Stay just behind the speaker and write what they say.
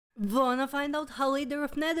Wanna find out how leader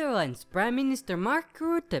of Netherlands, Prime Minister Mark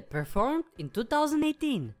Rutte, performed in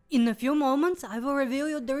 2018? In a few moments I will reveal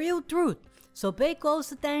you the real truth, so pay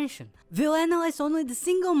close attention. We'll analyze only the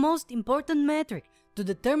single most important metric to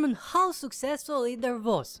determine how successful a leader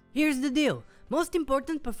was. Here's the deal, most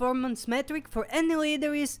important performance metric for any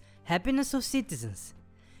leader is happiness of citizens.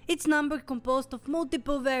 It's number composed of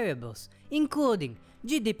multiple variables, including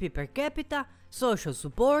GDP per capita, social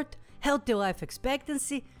support, healthy life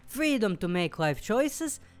expectancy, freedom to make life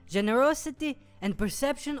choices, generosity, and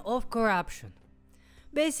perception of corruption.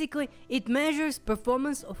 Basically, it measures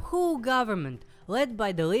performance of whole government led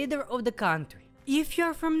by the leader of the country. If you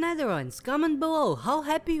are from Netherlands, comment below how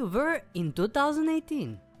happy you were in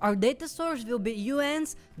 2018. Our data source will be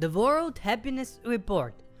UN's The World Happiness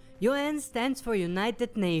Report. UN stands for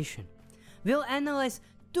United Nations. We'll analyze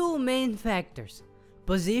two main factors: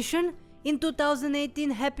 position in 2018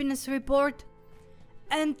 happiness report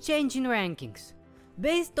and change in rankings.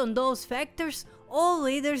 Based on those factors, all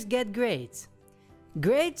leaders get grades.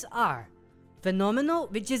 Grades are phenomenal,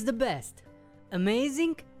 which is the best,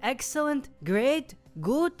 amazing, excellent, great,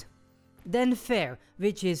 good, then fair,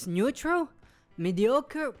 which is neutral,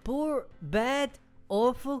 mediocre, poor, bad,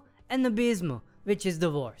 awful, and abysmal, which is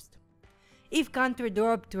the worst. If country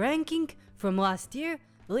dropped ranking from last year,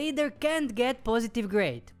 leader can't get positive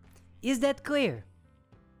grade. Is that clear?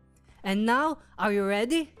 And now, are you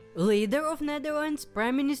ready? Leader of Netherlands,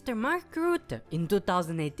 Prime Minister Mark Rutte in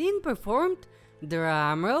 2018 performed,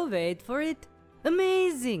 drumroll, wait for it,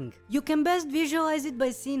 amazing! You can best visualize it by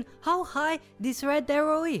seeing how high this red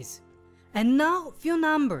arrow is. And now, few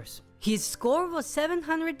numbers. His score was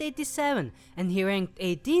 787 and he ranked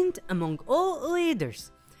 18th among all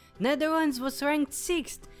leaders. Netherlands was ranked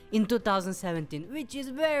 6th in 2017, which is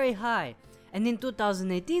very high. And in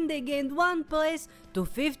 2018 they gained 1 place to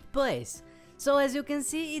 5th place. So as you can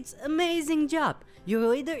see, it's amazing job. Your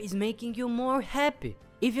leader is making you more happy.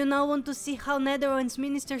 If you now want to see how Netherlands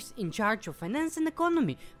ministers in charge of finance and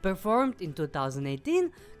economy performed in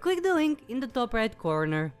 2018, click the link in the top right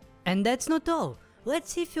corner. And that's not all.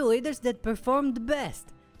 Let's see few leaders that performed the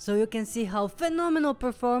best, so you can see how phenomenal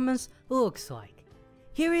performance looks like.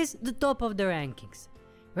 Here is the top of the rankings.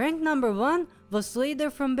 Rank number 1 was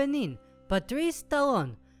leader from Benin, Patrice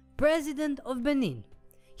Talon, President of Benin.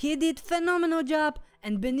 He did phenomenal job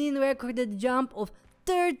and Benin recorded a jump of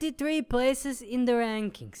 33 places in the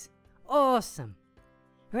rankings. Awesome!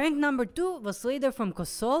 Rank number 2 was leader from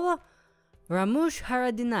Kosovo, Ramush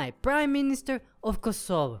Haradinaj, Prime Minister of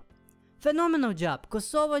Kosovo. Phenomenal job,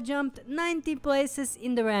 Kosovo jumped 90 places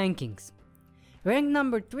in the rankings. Rank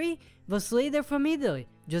number 3 was leader from Italy,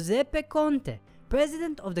 Giuseppe Conte,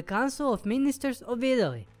 President of the Council of Ministers of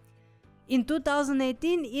Italy. In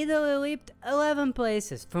 2018, Italy leaped 11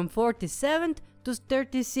 places from 47th to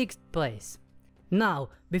 36th place. Now,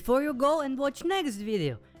 before you go and watch next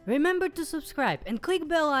video, remember to subscribe and click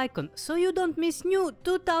bell icon so you don't miss new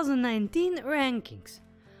 2019 rankings.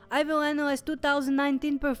 I will analyze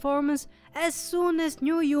 2019 performance as soon as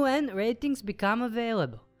new UN ratings become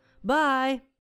available. Bye!